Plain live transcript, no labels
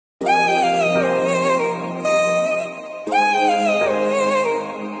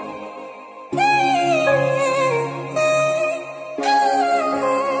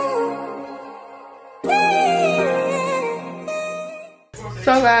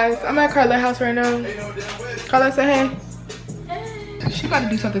So guys, I'm at Carlette's house right now. Carlette, say hey. Hey. She got to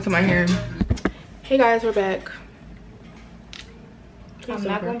do something to my hair. Hey guys, we're back. I'm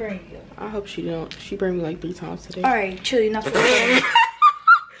not gonna burn you. I hope she don't. She burned me like 3 times today. Alright, chill, enough for that.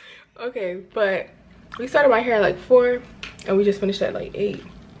 Okay, but we started my hair at like 4 and we just finished at like 8.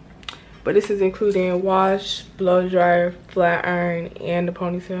 But this is including wash, blow dryer, flat iron, and the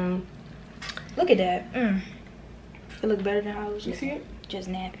ponytail. Look at that. It look better than how it was. You see it? Just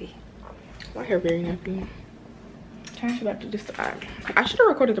nappy. My hair very nappy. Turn. About to just I should have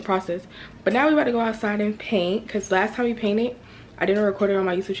recorded the process, but now we about to go outside and paint because last time we painted I didn't record it on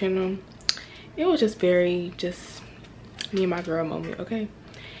my YouTube channel. It was just very me and my girl moment. Okay,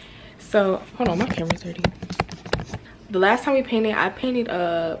 so hold on, my camera's dirty. The last time we painted, I painted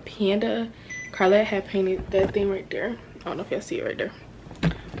a panda. Carlette had painted that thing right there. I don't know if y'all see it right there,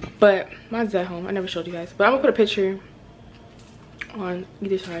 but mine's at home. I never showed you guys, but I'm gonna put a picture on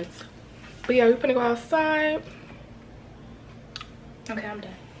either sides. But yeah, we're gonna go outside. Okay, I'm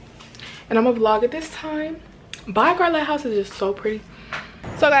done. And I'm gonna vlog at this time. Bye, Carlette's house is just so pretty.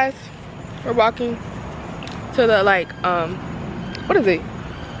 So guys, we're walking to the like what is it?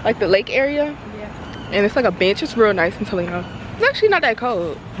 Like the lake area. Yeah. And it's like a bench. It's real nice, I'm telling y'all. It's actually not that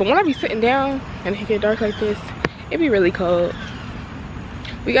cold. But when I be sitting down and it get dark like this, it be really cold.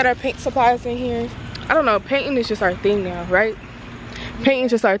 We got our paint supplies in here. I don't know, painting is just our thing now, right? Painting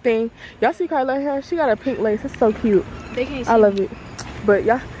is just our thing. Y'all see Carlette's hair? She got a pink lace. It's so cute. They can't see I love it. But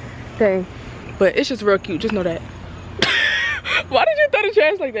yeah, dang. But it's just real cute, just know that. Why did you throw the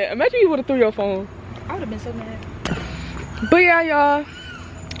trash like that? Imagine you would have threw your phone. I would have been so mad. But yeah, y'all,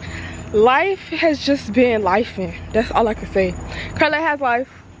 life has just been lifing. That's all I can say. Carlette has life.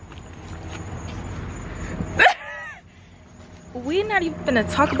 We're not even gonna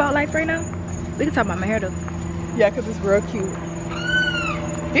talk about life right now. We can talk about my hair though. Yeah, because it's real cute.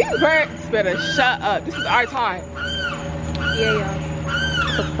 These birds better shut up. This is our time. Yeah,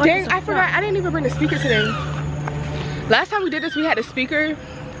 y'all. Dang, I forgot. I didn't even bring the speaker today. Last time we did this, we had a speaker.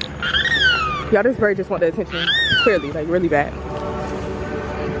 Y'all, this bird just want the attention. Clearly, like really bad.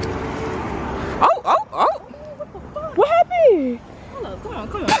 Oh. What happened? Hold up,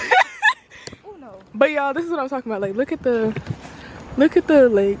 come on. Oh no. But y'all, this is what I'm talking about. Like, look at the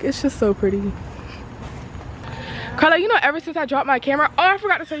lake. It's just so pretty. Carla, you know, ever since I dropped my camera, oh, I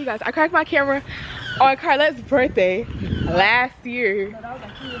forgot to tell you guys, I cracked my camera on Carlette's birthday last year. No, that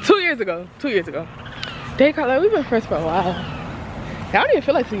was like 2 years ago. 2 years ago. Dang, Carlette, we've been friends for a while. I don't even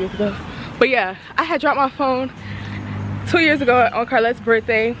feel like 2 years ago. But yeah, I had dropped my phone 2 years ago on Carlette's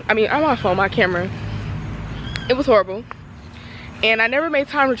birthday. I mean, on my phone, my camera. It was horrible. And I never made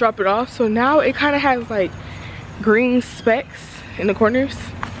time to drop it off. So now it kind of has like green specks in the corners.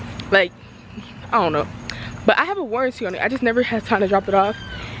 Like, I don't know. But I have a warranty on it. I just never had time to drop it off.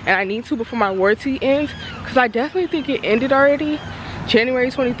 And I need to before my warranty ends. Because I definitely think it ended already.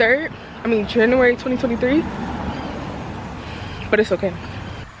 January 23rd. I mean, January 2023. But it's okay.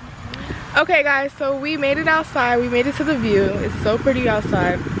 Okay, guys. So we made it outside. We made it to the view. It's so pretty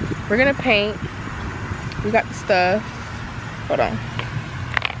outside. We're going to paint. We got the stuff. Hold on.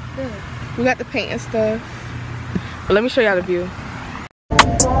 We got the paint and stuff. But let me show y'all the view.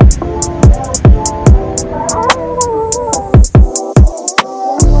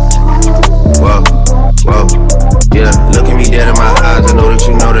 Whoa, yeah, look at me dead in my eyes. I know that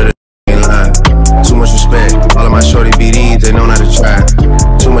you know that it ain't lying. Too much respect. All of my shorty BDs, they know not to try.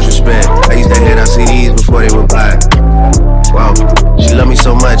 Too much respect. I used to hit out CDs before they replied. Wow, she love me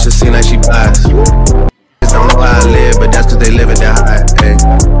so much, it seems like she buys. Don't know how I live, but that's cause they live at that high. Hey.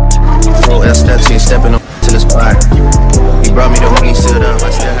 4 steps, she ain't stepping on till it's pie. He brought me the money sealed up, I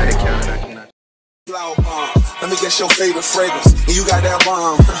still had it counted. I cannot. Flower bomb. Let me guess your favorite fragrance, and you got that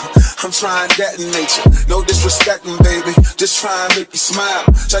bomb. I'm trying that in nature, no disrespecting, baby. Just try and make you smile.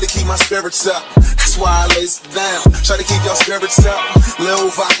 Try to keep my spirits up. That's why I lace it down. Try to keep your spirits up. Lil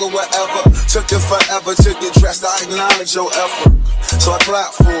vodka, whatever. Took it forever to get dressed. I acknowledge your effort, so I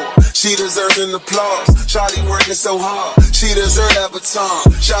clap for her. She deserves an applause. Shawty working so hard. She deserves that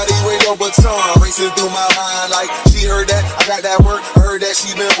baton. Shawty with no baton. Racing through my mind like she heard that. I got that work. I heard that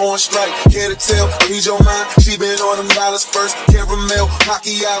she been on strike. Care to tell? Read your mind. She been on them dollars first. Caramel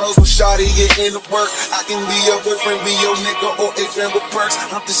macchiatos with Shawty get in the work. I can be your boyfriend, be your nigga, or a friend with perks.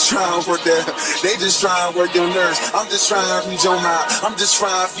 I'm just trying to work that. They just trying to work your nerves. I'm just trying to read your mind. I'm just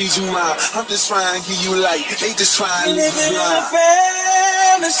trying to feed you mine. I'm just trying to give you light. They just trying to leave you blind.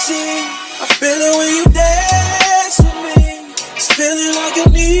 Fantasy. I feel it when you dance with me. It's feeling like it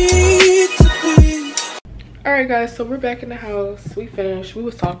needs to be. Alright guys, so we're back in the house. We finished. We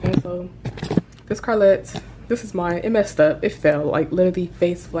was talking, so this Carlette's This is mine. It messed up. It fell, like literally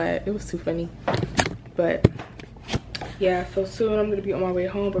face flat. It was too funny. But yeah, so soon I'm gonna be on my way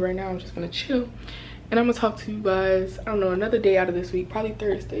home, but right now I'm just gonna chill. And I'm gonna talk to you guys, I don't know, another day out of this week, probably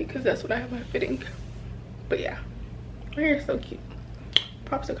Thursday, because that's when I have my fitting. But yeah, my hair is so cute.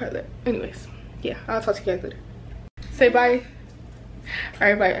 Props to Carlette. Anyways, yeah, I'll talk to you guys later. Say bye.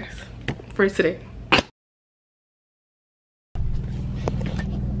 All right, bye guys for today.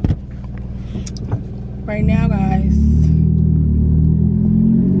 Right now, guys,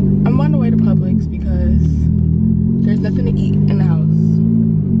 I'm on the way to Publix because there's nothing to eat in the house.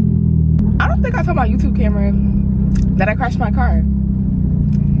 I don't think I told my YouTube camera that I crashed my car.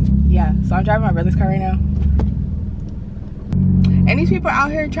 Yeah, so I'm driving my brother's car right now. And these people out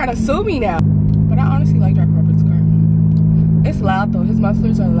here trying to sue me now. But I honestly like driving my brother's car. It's loud though, his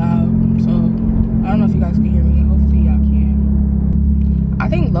mufflers are loud. So I don't know if you guys can hear me. Hopefully y'all can. I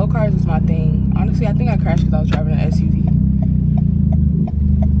think low cars is my thing. Honestly, I think I crashed because I was driving an SUV.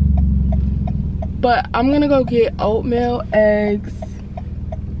 But I'm gonna go get oatmeal, eggs,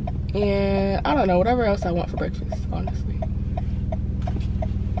 and I don't know, whatever else I want for breakfast, honestly.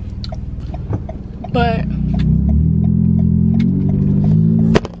 But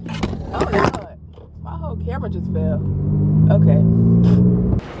oh God, my whole camera just fell. Okay.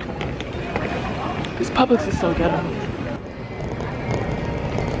 This Publix is so ghetto.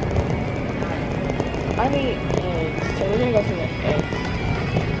 I need eggs, so we're gonna go for the eggs.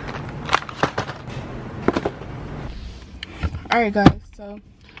 Alright guys, so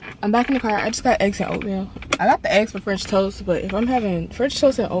I'm back in the car. I just got eggs and oatmeal. I got the eggs for French toast, but if I'm having French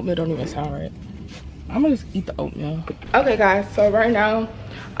toast and oatmeal, don't even sound right. I'm gonna just eat the oatmeal. Okay guys, so right now,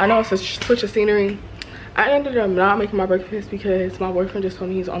 I know it's a switch of scenery. I ended up not making my breakfast because my boyfriend just told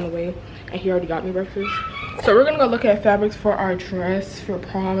me he's on the way and he already got me breakfast. So we're gonna go look at fabrics for our dress for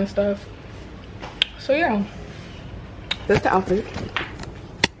prom and stuff. So yeah, that's the outfit.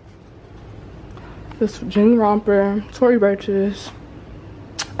 This jean romper, Tory Burches,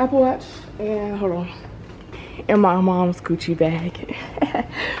 Apple Watch, and hold on, and my mom's Gucci bag.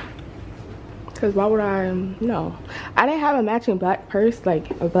 Cause why would I? No, I didn't have a matching black purse, like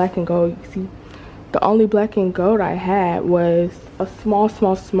a black and gold. You see, the only black and gold I had was a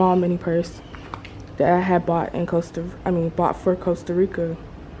small mini purse that I had bought in bought for Costa Rica.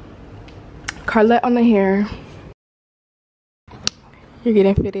 Carlette on the hair. You're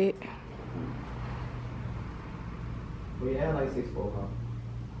getting fitted. We had like 6'4", huh?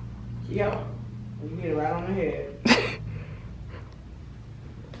 Yep. You get it right on the head.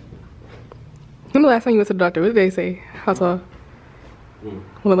 When the last time you went to the doctor? What did they say? How tall? When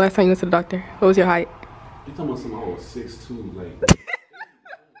the last time you went to the doctor? What was your height? You talking about something I was 6'2", like.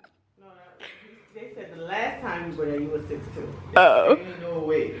 No, they said the last time you were there, you were 6'2". Oh. There ain't no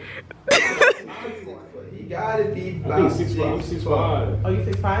way. He gotta be I think 6'5". I'm 6'5". Oh, you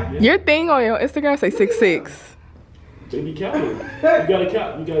 6'5"? Yeah. Your thing on your Instagram say 6'6". They be capping. You gotta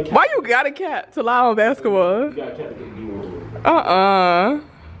cap. You gotta cap. Why you got a cap to lie on basketball? You gotta cap to get D1.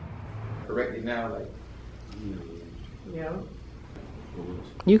 Correctly now, like. Yeah.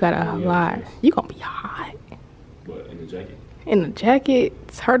 You got a lot. You gonna be hot. But in the jacket. In the jacket,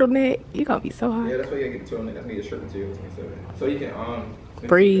 turtleneck, you gonna be so hot. Yeah, that's why you gotta get the turtleneck. That's why you get a shirt material. So you can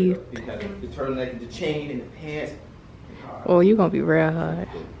breathe. You have the turtleneck, the chain, and the pants. Oh, you gonna be real hot.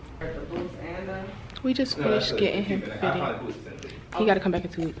 We just finished getting him fitted. He gotta come back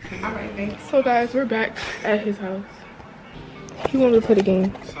in 2 weeks. Alright, thanks. So guys, we're back at his house. He wanted to play the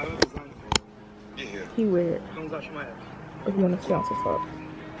game. He weird. If you wanna see on some stuff.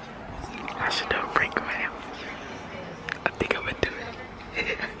 I should have bring him out. I think I'm gonna do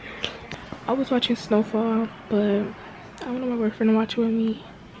it. I was watching Snowfall, but I don't know my boyfriend to watch it with me.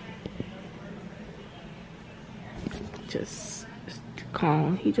 Just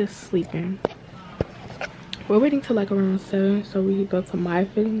calm. He just sleeping. We're waiting till like around 7 so we can go to my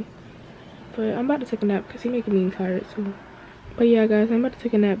fitting. But I'm about to take a nap because he's making me tired too. But yeah guys, I'm about to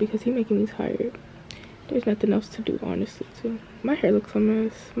take a nap because he's making me tired. There's nothing else to do honestly too. My hair looks a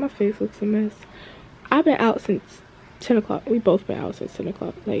mess. My face looks a mess. I've been out since 10 o'clock. We both been out since 10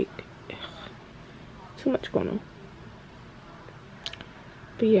 o'clock. Like, ugh, too much going on.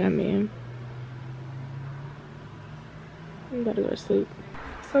 But yeah, man. I'm about to go to sleep.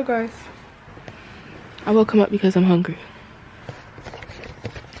 So guys, I woke him up because I'm hungry.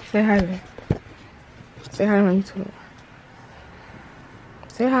 Say hi, man. Say hi on YouTube.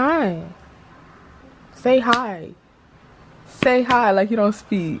 Say hi. Say hi. Say hi like you don't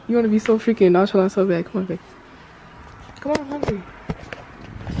speak. You want to be so freaking nonchalant so bad. Come on, babe. Come on, I'm hungry.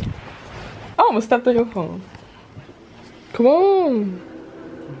 I almost stepped on your phone. Come on.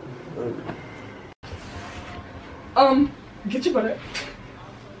 Get your butt up.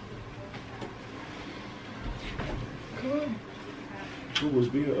 Come on. Who was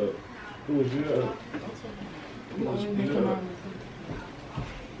beat up? Who was beat up? Who was beat up?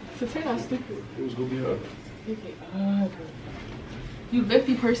 So turn out stupid. Who was gonna beat up? You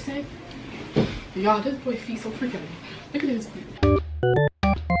 50%? Y'all, this boy feet so freaking. Look at his feet.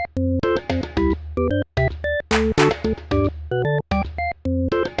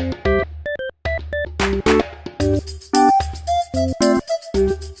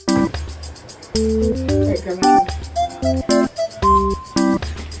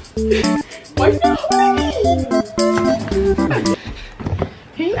 Why you not holding me?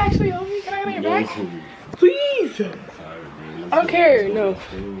 Can you actually hold me? Can I get your back? Please. I don't care. No.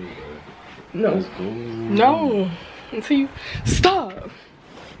 No. No. Until you stop.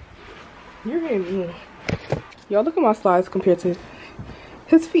 You're getting me. Y'all look at my slides compared to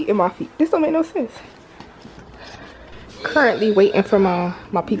his feet and my feet. This don't make no sense. Currently waiting for my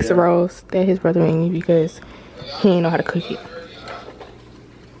pizza rolls that his brother made me because he ain't know how to cook it.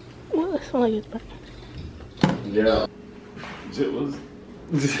 Well, it smells like his brother. Yeah.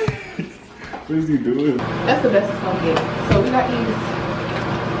 What is he doing? That's the best it's gonna get. So we got these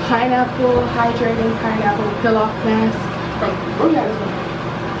pineapple, hydrating pineapple peel-off mask from, where we got this one?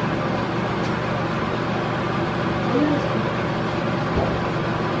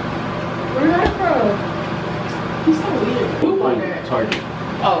 Where we got it from? He's so weird. Who bought that? Target.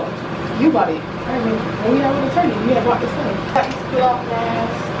 Oh, you bought it. I remember. When we had with the turkey, you had bought this thing. Got these peel-off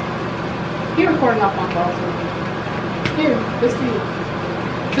masks. He recording off my phone, so. Here, let's see it.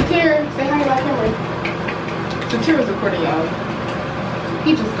 Satir, say hi to my camera. Satir was recording, y'all.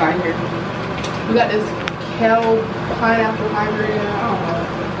 He just got here. We got this kale pineapple hydrated, I don't know,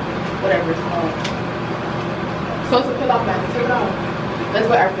 whatever it's called. So it's a peel off mask. Take it off. That's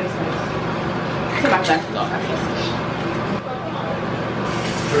what our face is. Take my glasses off. I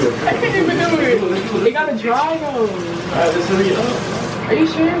can't even do it. It gotta dry though. Alright, let's hurry up. Are you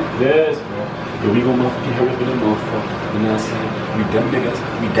sure? Yes, bro. Yo, we gonna motherfucking hurry up in the motherfucker. You know what I'm saying? We them niggas,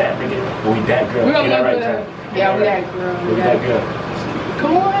 we that nigga, or we that girl. We gonna that go right for that. time. Yeah, we that girl. We that girl.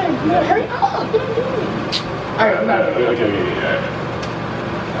 Come on, hurry up. What are you doing? Alright, I'm not. Okay.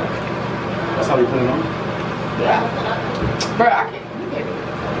 That's how we put it on? Yeah. Bro, I can't. You can't do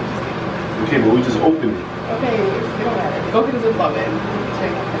it. Okay, but we just opened it. Okay, it don't matter. Go get the zip up, man.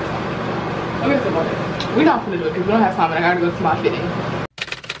 Go get the zip up. We not gonna do it because we don't have time and I gotta go to my fitting.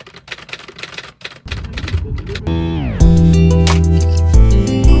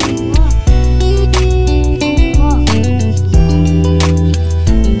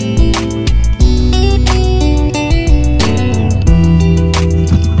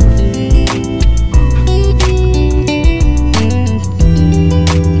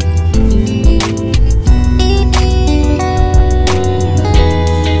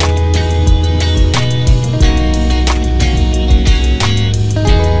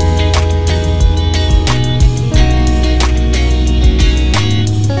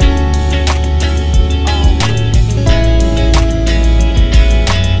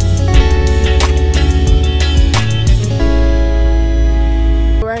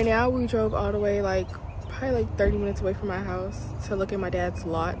 We drove all the way probably 30 minutes away from my house to look at my dad's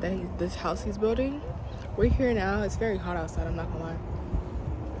lot that this house he's building. We're here now. It's very hot outside, I'm not gonna lie.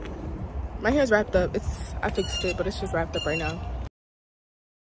 My hair's wrapped up. I fixed it, but it's just wrapped up right now.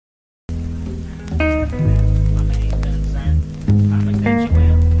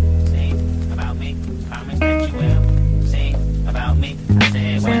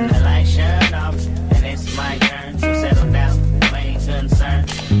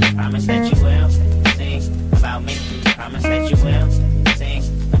 Promise that you will sing about me. Promise that you will sing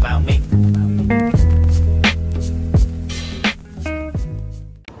about me.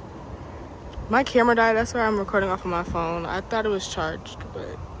 My camera died, that's why I'm recording off of my phone. I thought it was charged,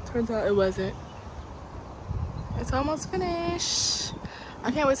 but turns out it wasn't. It's almost finished.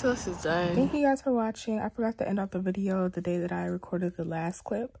 I can't wait till this is done. Thank you guys for watching. I forgot to end off the video the day that I recorded the last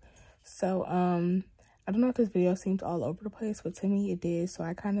clip. So, I don't know if this video seems all over the place, but to me it did. So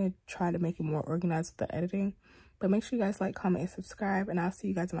I kind of try to make it more organized with the editing. But make sure you guys like, comment, and subscribe. And I'll see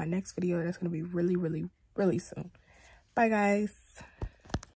you guys in my next video. That's going to be really, really, really soon. Bye, guys.